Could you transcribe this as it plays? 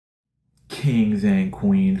Kings and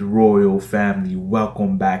queens, royal family,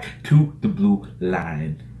 welcome back to the Blue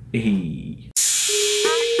Line. Hey.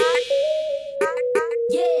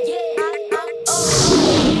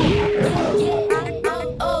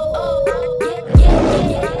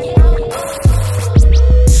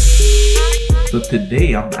 So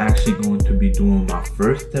today I'm actually going to be doing my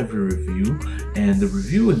first ever review, and the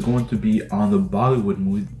review is going to be on the Bollywood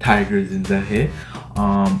movie Tiger Zinda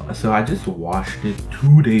Hai. So I just watched it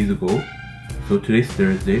 2 days ago. So today's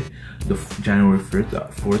Thursday, the January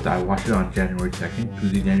 4th. I watched it on January 2nd,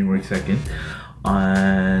 Tuesday, January 2nd.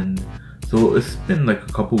 And so it's been like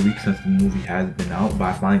a couple weeks since the movie has been out, but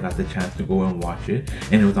I finally got the chance to go and watch it.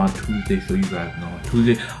 And it was on Tuesday, so you guys know.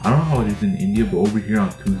 Tuesday, I don't know how it is in India, but over here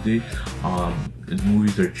on Tuesday, the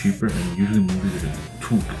movies are cheaper, and usually movies are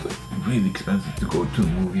really expensive to go to the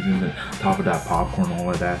movies, and then top of that popcorn, all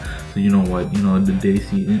of that. So you know what, the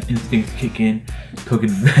Desi instincts kick in, took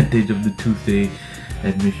advantage of the Tuesday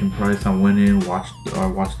admission price. I went in, watched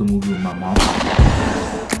the movie with my mom.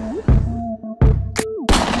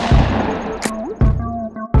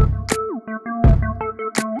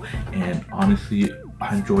 And honestly,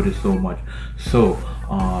 I enjoyed it so much. So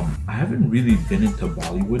I haven't really been into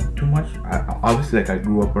Bollywood too much. Obviously, I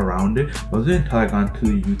grew up around it, but it wasn't until I got into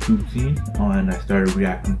the YouTube scene and I started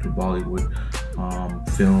reacting to Bollywood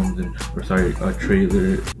films a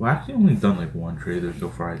trailer. Well, I actually only done like one trailer so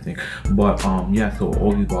far, I think. But yeah, so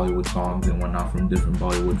all these Bollywood songs and whatnot from different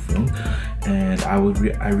Bollywood films, and I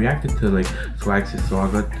reacted to like Swag's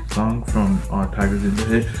Saga song from Tiger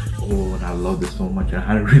Zinda Hai. Oh, and I love this so much, and I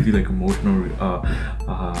had a really like emotional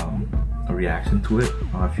reaction to it.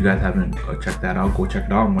 If you guys haven't checked that out, go check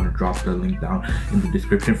it out. I'm gonna drop the link down in the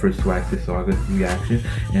description for Swag's Saga reaction.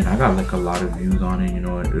 And I got like a lot of views on it.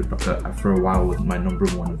 For a while it was my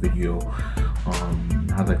 #1 video.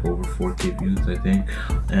 It had like over 4K views, I think,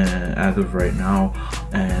 and as of right now,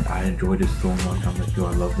 and I enjoyed it so much. I'm like, yo,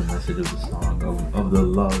 I love the message of the song, of the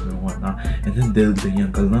love and whatnot. And then the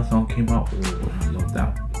Young Katrina song came out. Oh, I love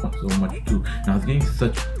that one so much too. And I was getting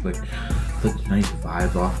such nice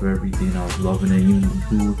vibes off of everything. I was loving it. Even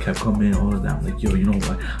who kept coming, all of that. I'm like, yo, you know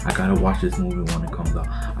what? I gotta watch this movie when it comes out.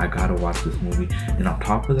 I gotta watch this movie. And on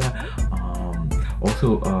top of that,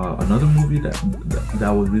 also another movie that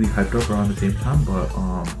was really hyped up around the same time, but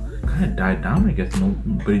kind of died down. I guess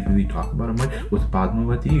nobody really talked about it much. Was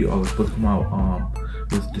Padmavati. It was supposed to come out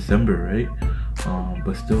it was December, right?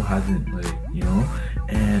 But still hasn't,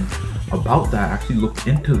 and about that, I actually looked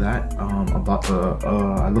into that,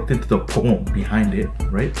 I looked into the poem behind it,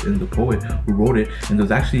 right? And the poet who wrote it, and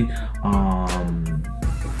there's actually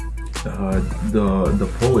the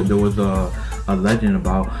poet, there was a legend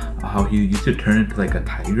about how he used to turn into like a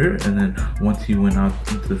tiger, and then once he went out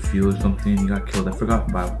into the field or something, he got killed. I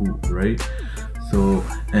forgot by who, right? So,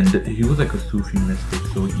 and he was like a Sufi mystic.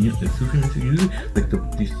 So the Sufi mystic usually like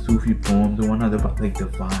these Sufi poems and whatnot about like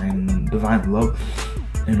divine love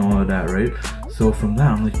and all of that, right? So from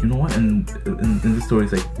that, I'm like, you know what? And in this story,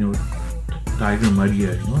 it's like, Tiger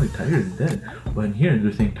Maria, like Tiger is dead. But in here,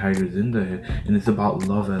 they're saying Tiger Zinda Hai, and it's about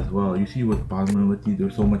love as well. You see with Padmavati,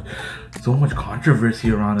 there's so much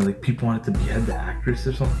controversy around it. Like people wanted to behead the actress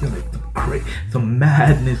or something, like some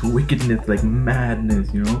madness, wickedness, like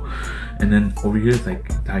madness, And then over here, it's like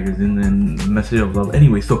Tiger Zinda and message of love.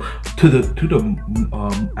 Anyway, so to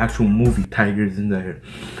the actual movie Tiger Zinda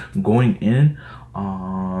Hai, going in,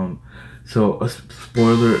 so a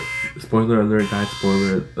spoiler alert, guys,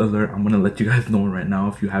 spoiler alert. I'm gonna let you guys know right now,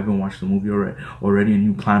 if you haven't watched the movie already and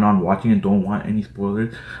you plan on watching and don't want any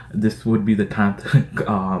spoilers, this would be the time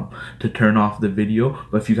to turn off the video.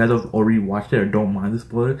 But if you guys have already watched it or don't mind the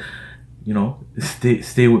spoilers,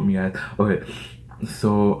 stay with me, guys. Okay.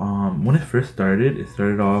 So when it first started, it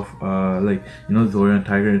started off Zoya and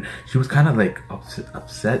Tiger, and she was kind of like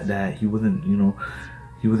upset that he wasn't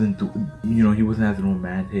he wasn't as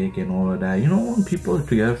romantic and all of that. When people are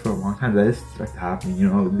together for a long time, that starts happening.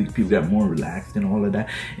 People get more relaxed and all of that.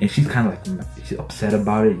 And she's kind of like, she's upset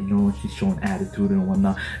about it. She's showing attitude and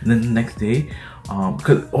whatnot. And then the next day,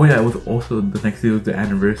 because it was also the next day was the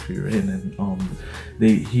anniversary, right? And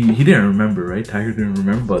then he didn't remember, right? Tiger didn't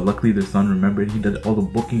remember, but luckily the son remembered. He did all the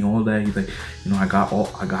booking, all that. He's like, I got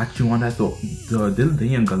you on that. So the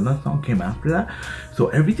Young Katrina song came after that. So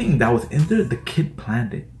everything that was in there, the kid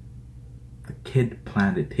planned it. The kid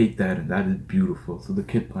planned it. Take that, and that is beautiful. So the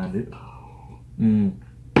kid planned it.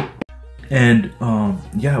 And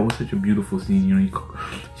yeah, it was such a beautiful scene.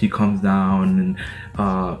 She comes down and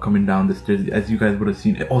coming down the stairs, as you guys would have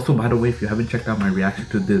seen. Also, by the way, if you haven't checked out my reaction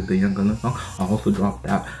to the Young Katrina song, I'll also drop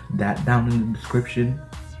that down in the description.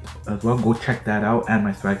 as well. Go check that out, and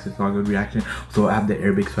my Swag Saga reaction. So I have the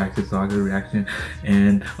Arabic Swag Saga reaction,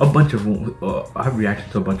 and a bunch of I have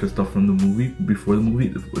reactions to a bunch of stuff from the movie before the movie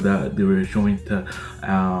that they were showing to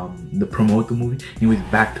promote the movie. Anyways,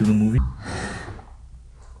 back to the movie.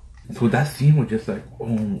 So that scene was just like,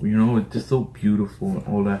 oh, you know, it's just so beautiful and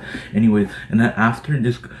all that. Anyways, and then after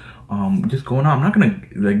just going on, I'm not gonna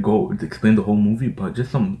like go to explain the whole movie, but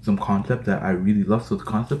just some concept that I really love. So the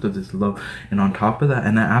concept of this love, and on top of that,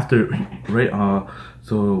 and then after, right,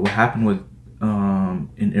 so what happened was,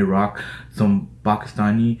 in Iraq, some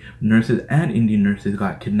Pakistani nurses and Indian nurses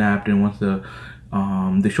got kidnapped, and once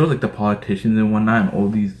they showed like the politicians and whatnot, and all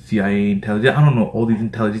these CIA intelligence, I don't know, all these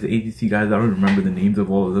intelligence agency guys, I don't remember the names of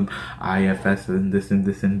all of them, IFS and this and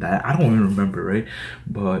this and that, I don't even remember, right?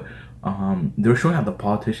 But they were showing how the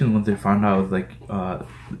politicians, once they found out it was like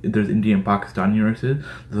there's Indian and Pakistani nurses,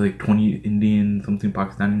 there's like 20 Indian something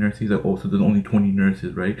Pakistani nurses, like, oh, so there's only 20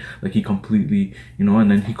 nurses, right? Like he completely, you know, and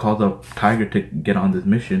then he calls up Tiger to get on this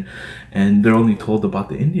mission, and they're only told about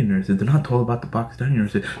the Indian nurses, they're not told about the Pakistani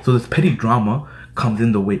nurses. So this petty drama comes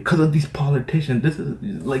in the way because of these politicians. This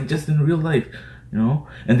is like just in real life, you know.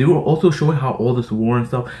 And they were also showing how all this war and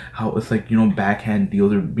stuff, how it's like, you know, backhand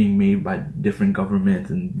deals are being made by different governments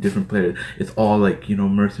and different players. It's all like, you know,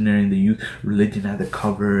 mercenary, and they use religion as a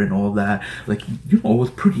cover and all that. Like, you know, it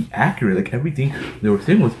was pretty accurate. Like everything they were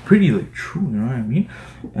saying was pretty like true, you know what I mean?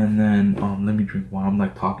 And then let me drink while I'm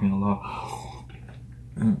like talking a lot.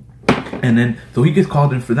 And then, so he gets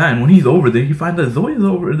called in for that, and when he's over there, he finds that Zoe's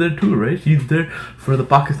over there too, right? She's there for the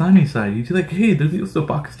Pakistani side. He's like, hey, there's also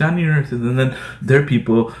Pakistani nurses, and then there are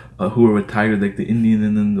people who are with Tiger, like the Indian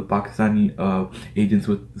and then the Pakistani agents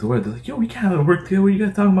with Zoe. They're like, yo, we can't work together, what are you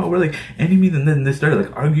guys talking about? We're like enemies. And then they started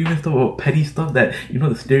like arguing and stuff about petty stuff that, you know,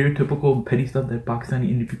 the stereotypical petty stuff that Pakistani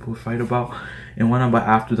Indian people fight about and whatnot. But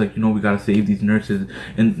after, like, you know, we gotta save these nurses.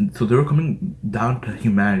 And so they were coming down to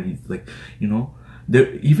humanity, like, you know,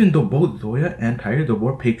 even though both Zoya and Tiger, they're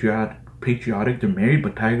more patriotic, they're married,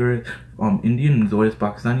 but Tiger is Indian and Zoya is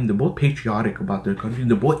Pakistani. They're both patriotic about their country.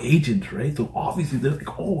 They're both agents, right? So obviously they're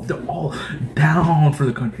like, oh, they're all down for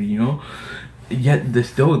the country, you know. Yet they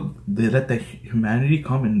let the humanity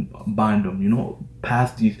come and bind them, you know,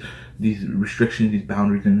 past these restrictions, these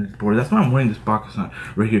boundaries, and this border. That's why I'm wearing this Pakistan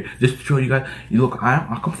right here, just to show you guys. You look,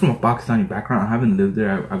 I come from a Pakistani background. I haven't lived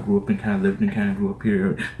there. I grew up in Canada, lived in Canada, grew up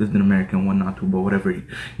here, lived in America and whatnot too. But whatever.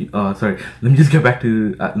 Sorry. Let me just get back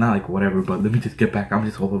to not like whatever, but let me just get back. I'm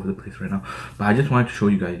just all over the place right now. But I just wanted to show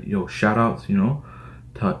you guys, yo, shout outs, you know,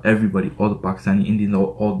 to everybody, all the Pakistani, Indians,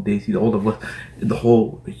 all Desis, all of us, the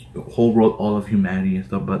whole world, all of humanity and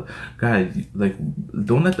stuff. But guys, like,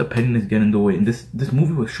 don't let the pettiness get in the way. And this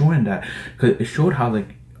movie was showing that, because it showed how like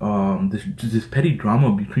this petty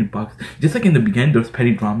drama between Pakistan, just like in the beginning there was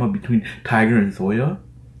petty drama between Tiger and Zoya,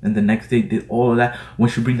 and the next day did all of that.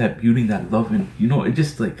 Once you bring that beauty, that love, and you know, it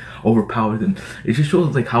just like overpowers, and it just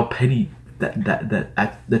shows like how petty that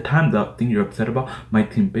at the time the thing you're upset about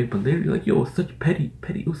might seem big, but later you're like, yo, it's such petty,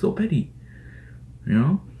 it was so petty, you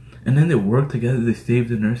know. And then they worked together, they saved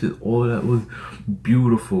the nurses, all of that was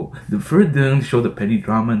beautiful. The first they show the petty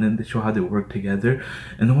drama, and then they show how they work together.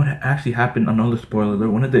 And then what actually happened, another spoiler alert,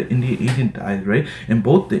 one of the Indian agents dies, right? And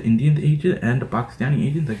both the Indian agent and the Pakistani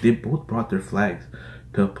agent, like, they both brought their flags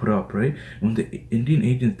to put up, right? And when the Indian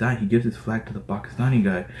agent died, he gives his flag to the Pakistani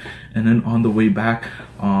guy. And then on the way back,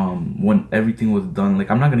 when everything was done,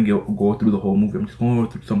 like, I'm not gonna go through the whole movie, I'm just going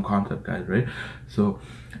through some concept, guys, right? So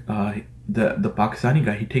the Pakistani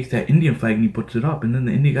guy, he takes that Indian flag and he puts it up, and then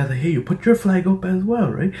the Indian guy's like, hey, you put your flag up as well,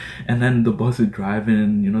 right? And then the bus is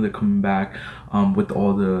driving, you know, they're coming back with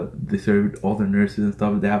they served all the nurses and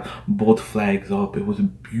stuff, they have both flags up. It was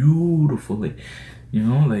beautiful, like, you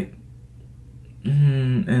know, like,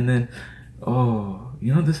 and then, oh,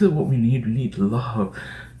 you know, this is what we need love.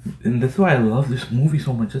 And that's why I love this movie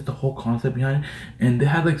so much, just the whole concept behind it. And they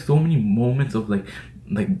had like so many moments of like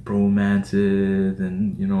bromances,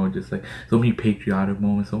 and you know, just like so many patriotic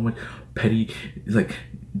moments, so much petty, like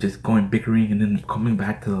just going bickering and then coming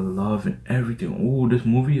back to the love and everything. Oh, this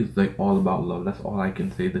movie is like all about love. That's all I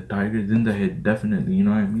can say. The Tiger Zinda Hai, definitely, you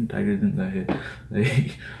know what I mean? Tiger Zinda Hai,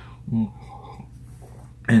 like,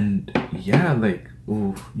 and yeah, like,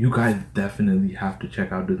 oh, you guys definitely have to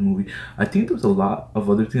check out this movie. I think there's a lot of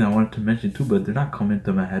other things I wanted to mention too, but they're not coming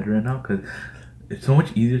to my head right now, because it's so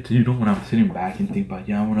much easier to do when I'm sitting back and think about,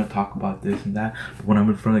 yeah, I want to talk about this and that. But when I'm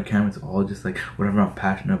in front of the camera, it's all just like whatever I'm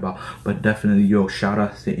passionate about. But definitely, yo, shout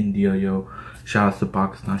outs to India, yo. Shout out to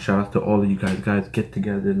Pakistan. Shout out to all of you guys. Guys, get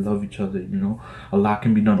together, love each other. You know, a lot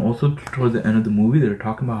can be done. Also, towards the end of the movie, they were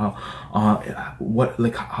talking about how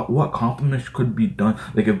what compliments could be done,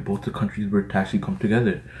 like if both the countries were to actually come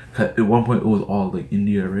together. 'Cause at one point, it was all like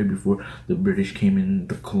India, right before the British came in,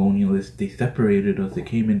 the colonialists. They separated us. They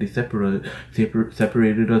came in. They separated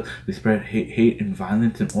us. They spread hate and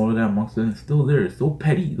violence and all of that amongst us. And it's still there. It's so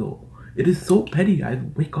petty, though. It is so petty, guys.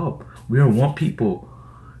 Wake up. We are one people.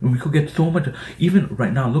 And we could get so much. Even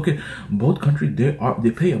right now, look at both countries.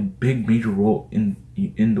 They play a big major role in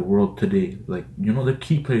the world today. Like, you know, the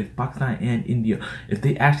key players, Pakistan and India. If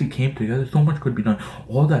they actually came together, so much could be done.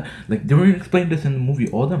 All that, like they were explaining this in the movie.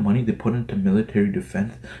 All that money they put into military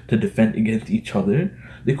defense to defend against each other,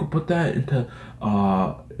 they could put that into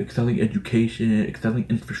excelling education, excelling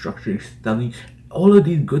infrastructure, excelling all of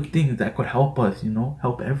these good things that could help us. You know,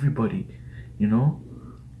 help everybody. You know,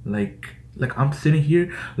 like I'm sitting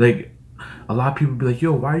here, like a lot of people be like,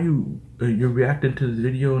 yo, why are you're reacting to this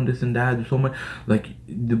video and this and that? There's so much, like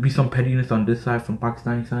there'll be some pettiness on this side from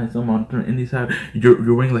Pakistani side, some on the Indian side.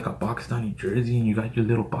 You're wearing like a Pakistani jersey and you got your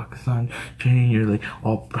little Pakistan chain, you're like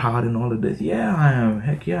all proud and all of this. Yeah, I am.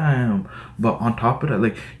 Heck yeah, I am. But on top of that,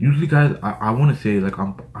 like usually guys, I want to say like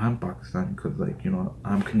I'm Pakistani because like, you know,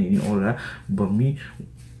 I'm Canadian, all of that. But me,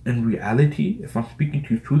 in reality, if I'm speaking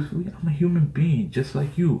to you truthfully, I'm a human being just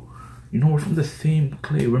like you. You know, we're from the same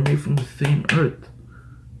clay. We're made from the same earth.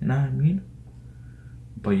 You know what I mean?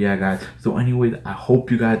 But yeah, guys. So anyways, I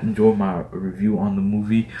hope you guys enjoyed my review on the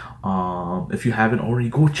movie. If you haven't already,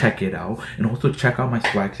 go check it out. And also check out my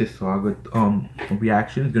Swag Sis Saga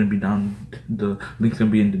reaction. It's going to be down. The link's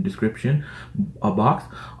going to be in the description box.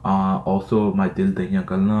 Also my Dil Daiya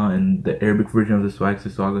Galna and the Arabic version of the Swag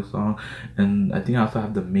Sis Saga song. And I think I also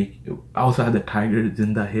have the Tiger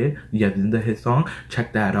Zinda Hai. Yeah, Zinda Hai song.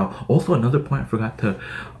 Check that out. Also another point I forgot to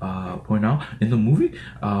point out. In the movie,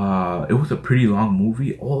 it was a pretty long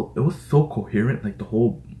movie. It was so coherent, like the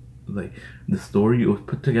whole, like the story, it was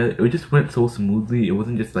put together, it just went so smoothly. It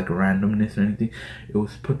wasn't just like randomness or anything. It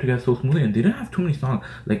was put together so smoothly, and they didn't have too many songs.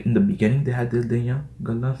 Like in the beginning they had the Daiya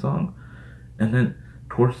Galla song, and then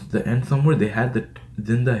towards the end somewhere they had the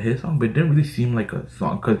Zinda Hai song, but it didn't really seem like a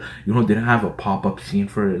song because, you know, they didn't have a pop-up scene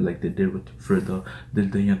for it like they did for the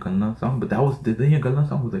Daiya Galla song. But that was the Daiya Galla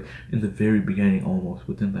song was like in the very beginning, almost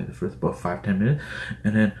within like the first about 5-10 minutes.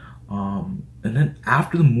 And then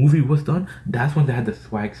after the movie was done, that's when they had the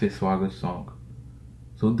Swag Say Swaga song.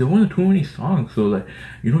 So there weren't too many songs, so like,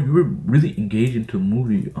 you know, you were really engaged into the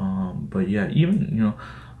movie. But yeah, even, you know,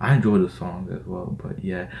 I enjoyed the songs as well. But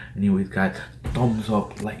yeah, anyways guys, thumbs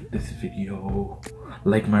up, like this video,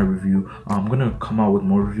 like my review. I'm gonna come out with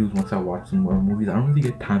more reviews once I watch some more movies. I don't really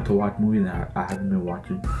get time to watch movies, and I haven't been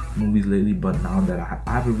watching movies lately, but now that I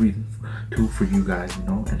have a reason to for you guys, you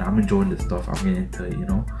know, and I'm enjoying this stuff, I'm getting into it, you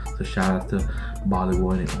know. So shout out to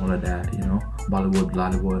Bollywood and all of that, you know,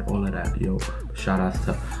 Bollywood, all of that, yo. Shout outs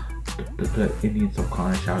to the Indian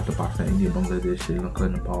subcontinent. Shout out to Pakistan, India, Bangladesh, Sri Lanka,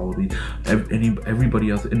 Nepal, everybody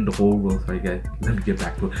else in the whole world. Sorry guys, let me get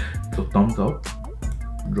back to it. So thumbs up,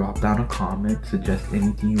 drop down a comment, suggest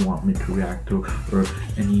anything you want me to react to, or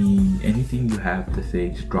anything you have to say.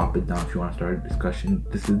 Just drop it down if you want to start a discussion.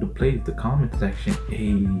 This is the place, the comment section.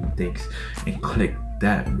 Hey, thanks, and click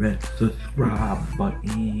that red subscribe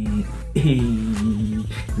button. Hey,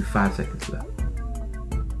 5 seconds left.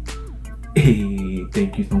 Hey,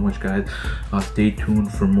 thank you so much guys. Stay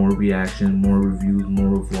tuned for more reactions, more reviews,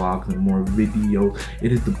 more vlogs, and more videos.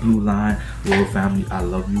 It is the Blue Line. Royal family, I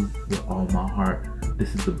love you with all my heart.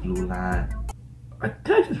 This is the Blue Line. Did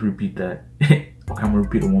I just repeat that? Okay, I'm gonna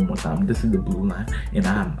repeat it one more time. This is the Blue Line, and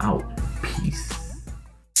I'm out. Peace.